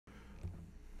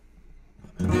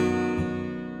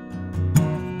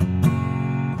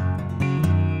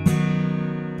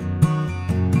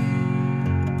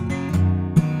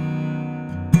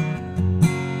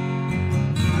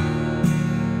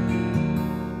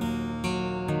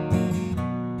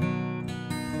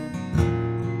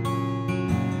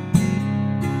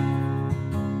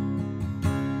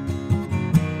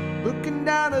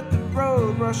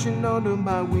rushing under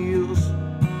my wheels.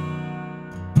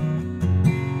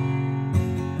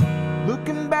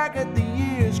 Looking back at the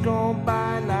years gone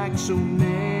by like so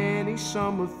many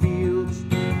summer fields.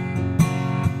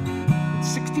 At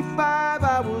 65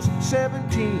 I was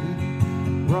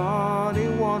 17,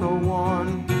 running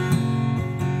 101.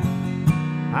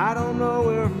 I don't know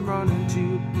where I'm running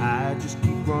to, I just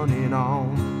keep running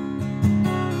on.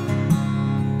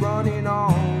 Running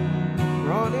on,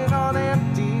 running on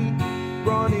empty,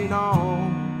 running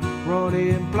on,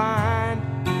 running blind.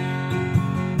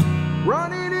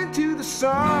 Running into the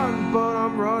sun, but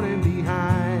I'm running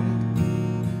behind.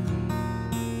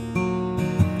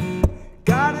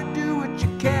 Gotta do what you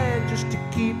can just to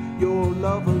keep your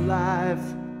love alive.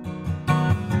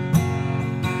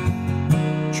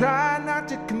 Try not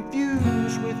to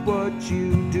confuse with what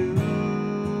you do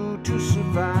to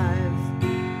survive.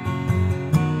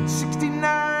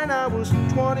 69 I was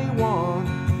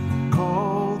 21,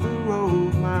 call the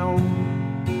road my own.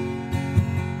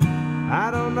 I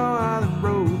don't know how the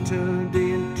road turned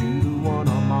into the one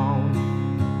I'm on.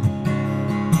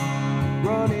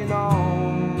 Running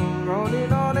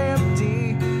on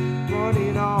empty,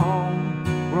 running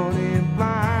on, running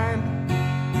blind.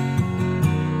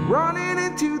 Running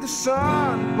into the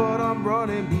sun, but I'm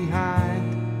running behind.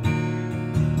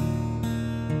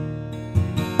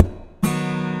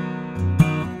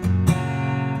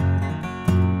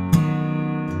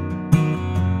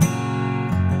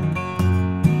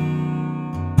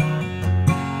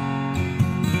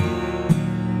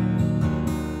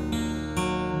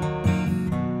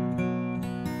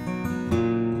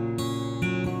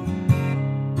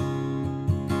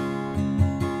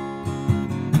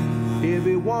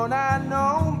 Everyone I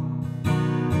know,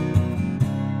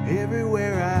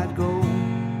 everywhere I'd go,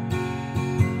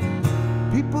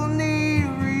 people need a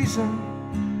reason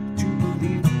to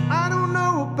believe. I don't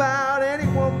know about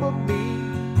anyone but me,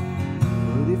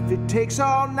 but if it takes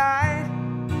all night,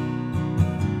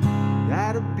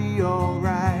 that'll be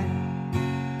alright.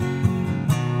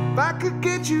 If I could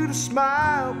get you to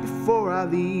smile before I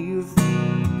leave.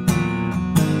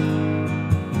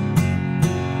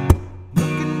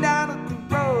 Down at the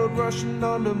road, rushing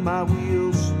under my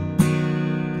wheels.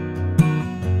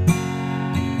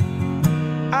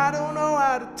 I don't know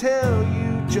how to tell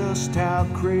you just how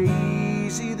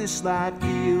crazy this life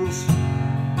feels.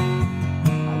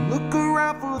 I look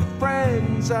around for the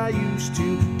friends I used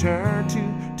to turn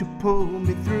to pull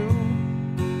me through.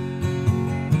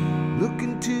 Look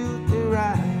into their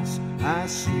eyes, I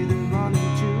see them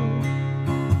running too.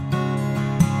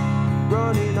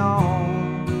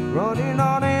 Running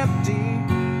on empty,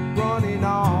 running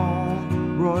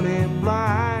on, running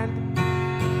blind.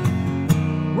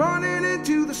 Running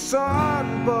into the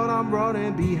sun, but I'm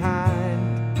running behind.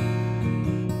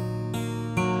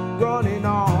 Running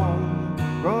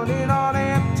on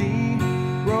empty,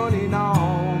 running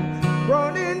on,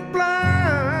 running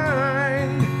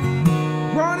blind.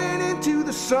 Running into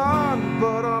the sun,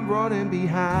 but I'm running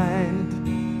behind.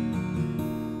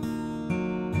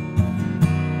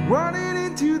 Running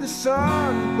into the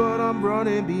sun, but I'm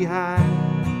running behind.